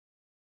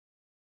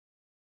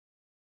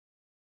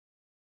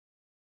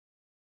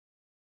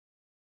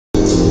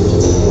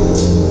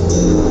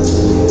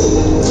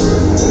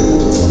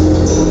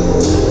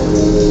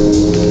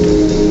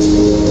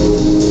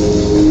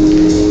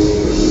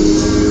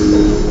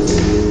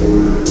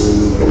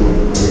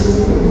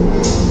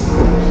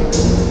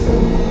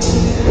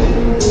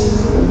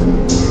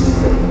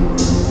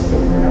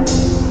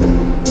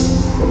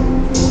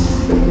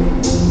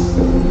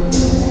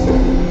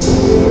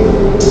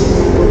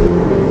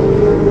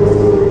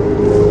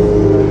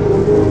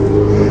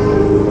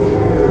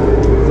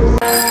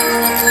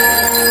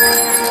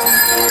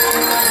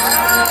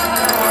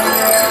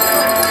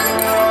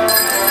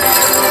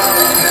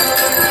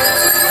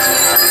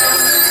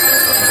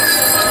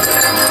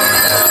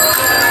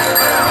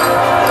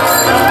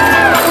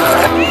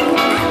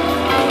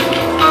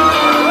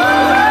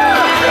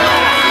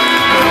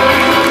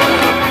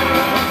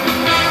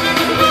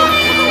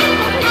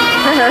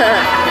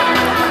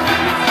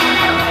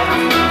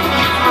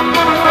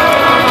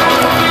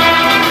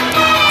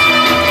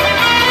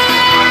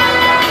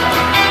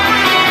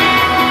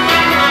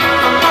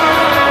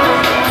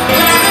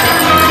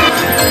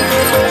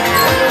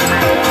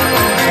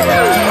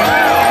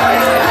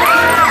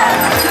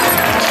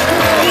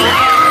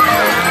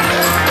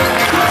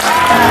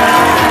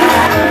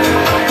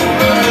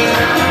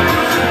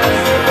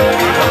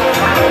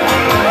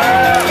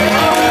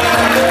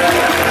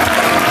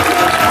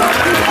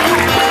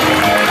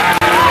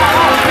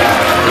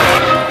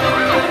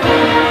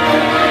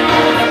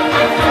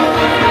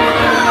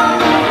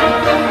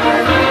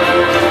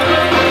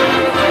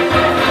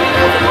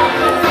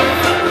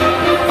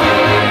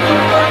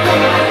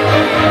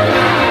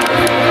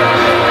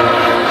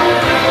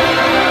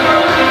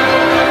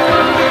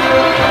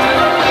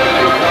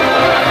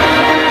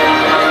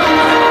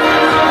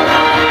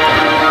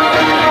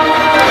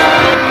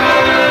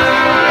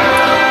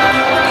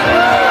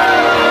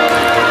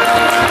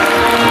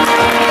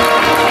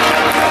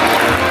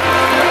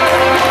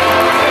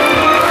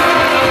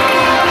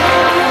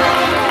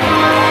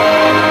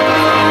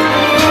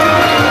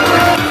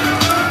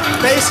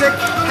basic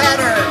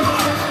pattern.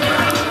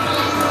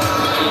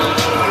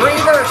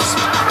 Reverse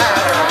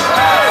pattern.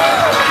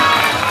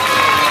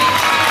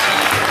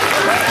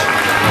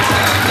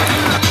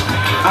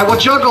 I will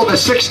juggle the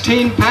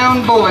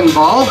 16-pound bowling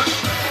ball,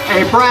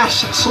 a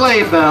brass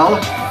sleigh bell,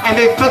 and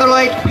a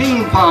featherlight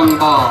ping pong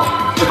ball,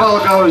 if all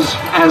goes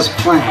as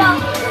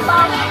planned.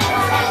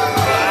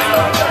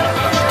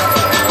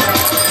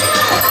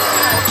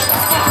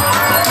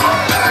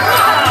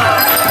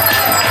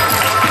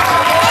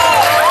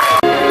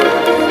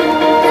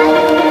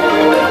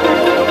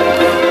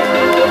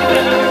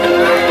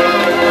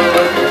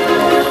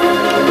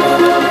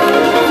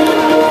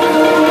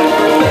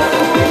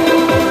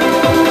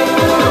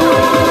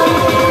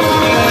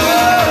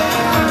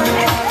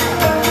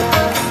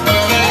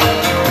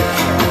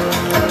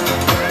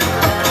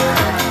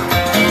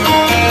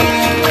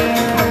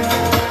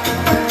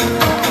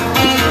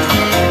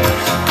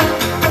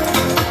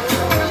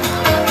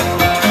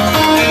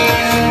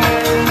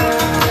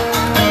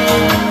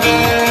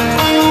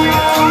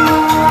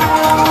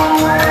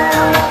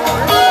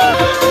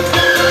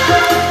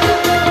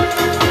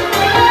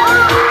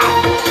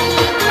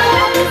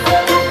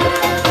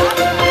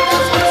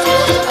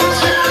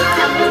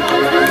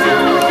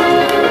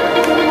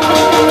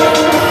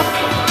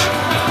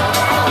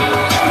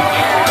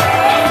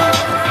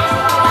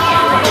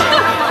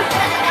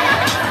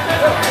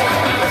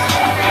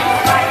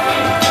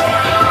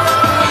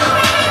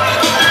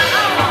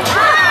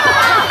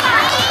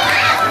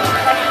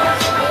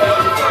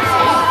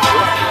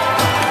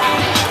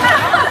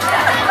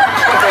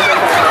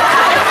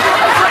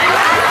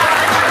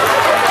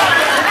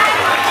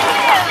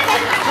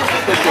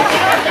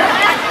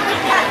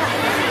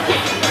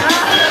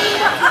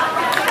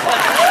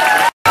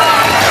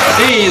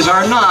 These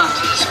are not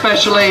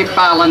specially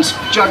balanced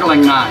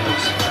juggling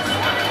knives.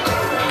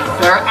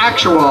 They're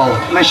actual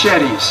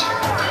machetes,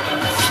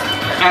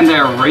 and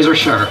they're razor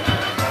sharp.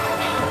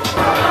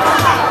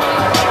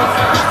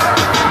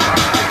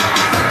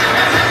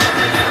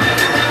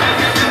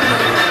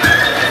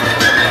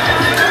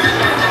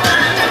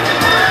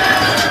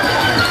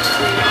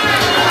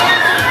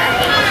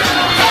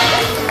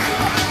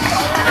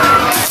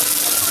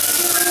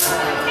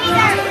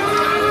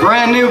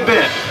 Brand new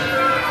bit.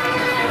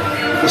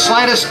 The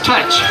slightest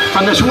touch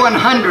from this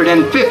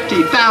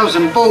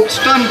 150,000 volt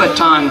stun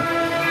baton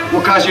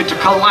will cause you to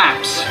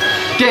collapse,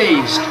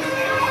 dazed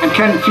and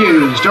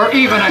confused, or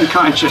even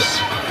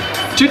unconscious.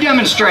 To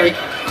demonstrate,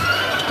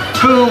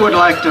 who would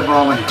like to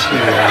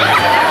volunteer?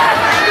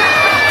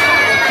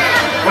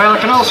 Well, it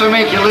can also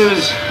make you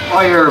lose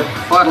all your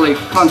bodily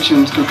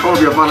functions, control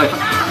of your bodily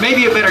functions.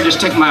 Maybe you better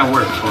just take my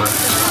word for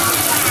it.